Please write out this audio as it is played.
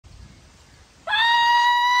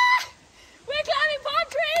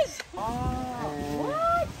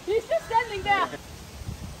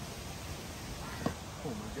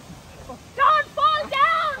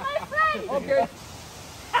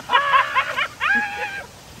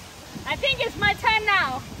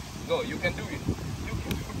Go. You can do it. You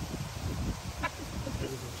can do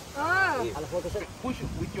it. Push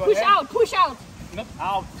with your hand. Out. Push out. Not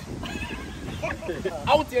out.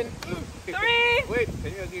 Out and 3. Wait,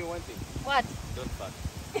 can you do one thing? What? Don't fuck.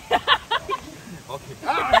 Okay.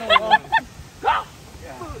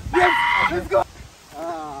 Yes, let's go.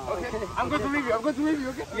 Okay. I'm going to leave you.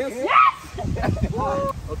 Okay? Yes.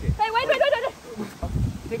 Okay. Hey, wait.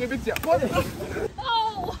 Take a picture.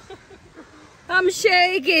 Oh. I'm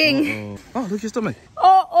shaking. Oh, look your stomach.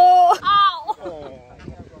 Oh. Ow.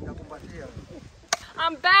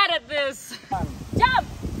 I'm bad at this. Jump.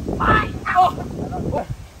 Fine. Oh.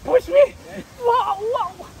 Push me.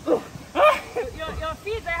 Whoa. Your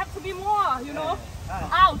feet, they have to be more, you know.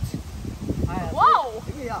 Out. Whoa.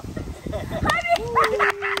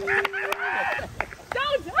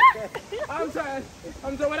 Don't. I'm sorry.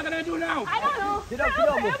 What am I gonna do now? I don't know.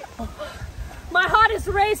 Help him. My heart is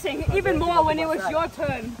racing even more when it was your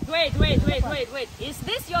turn. Wait. Is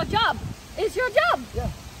this your job? It's your job. Yeah.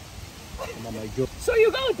 So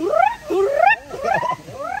you go.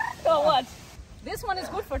 So what? This one is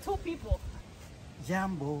good for 2 people.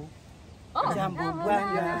 Jambo. Oh. Jambo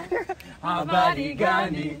bwana. Habari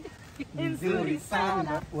gani? Nzuri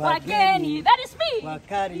sana. Wageni. That is me.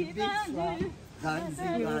 Wakaribishwa.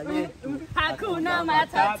 Zanzibar yetu. Hakuna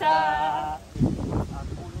matata.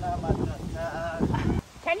 Hakuna matata.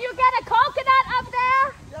 Can you get a coconut up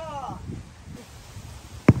there? Yeah.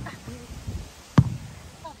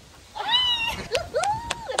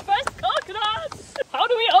 The first coconut. How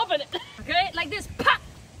do we open it? Okay, like this. Pop.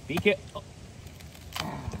 Be careful.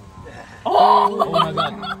 Oh my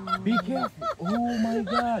God. Be careful. Oh my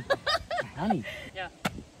God. Honey. Yeah.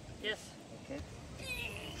 Yes.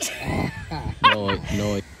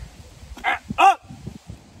 No. Oh!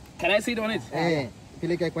 Can I sit on it?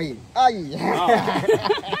 Pilih kayak kuih. Ay.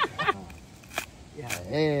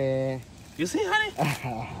 You see, honey?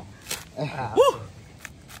 Woo.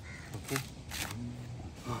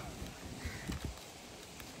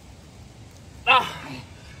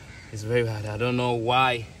 It's very hard. I don't know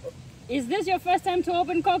why. Is this your first time to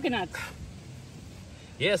open coconut?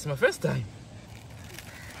 Yes, my first time.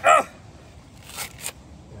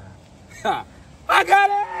 I got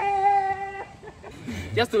it!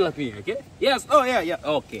 Just to look me, okay? Yes. Oh, yeah.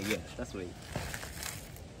 Okay, yeah. That's right.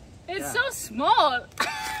 It's so small.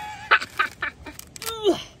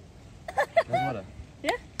 Water.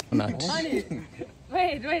 Yeah? Not. Honey.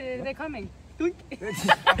 Wait, they're coming.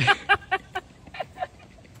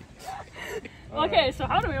 Okay, so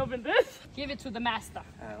how do we open this? Give it to the master.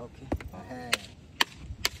 Okay.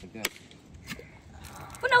 Like that.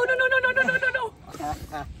 Oh,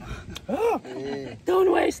 no.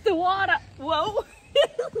 Don't waste the water. Whoa.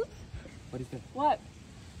 What is that? What?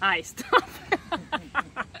 I stop.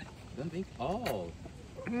 Don't think. Oh.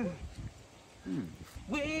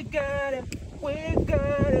 We got it.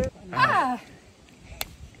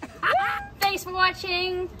 Thanks for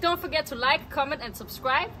watching. Don't forget to like, comment and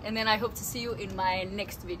subscribe. And then I hope to see you in my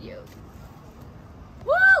next video.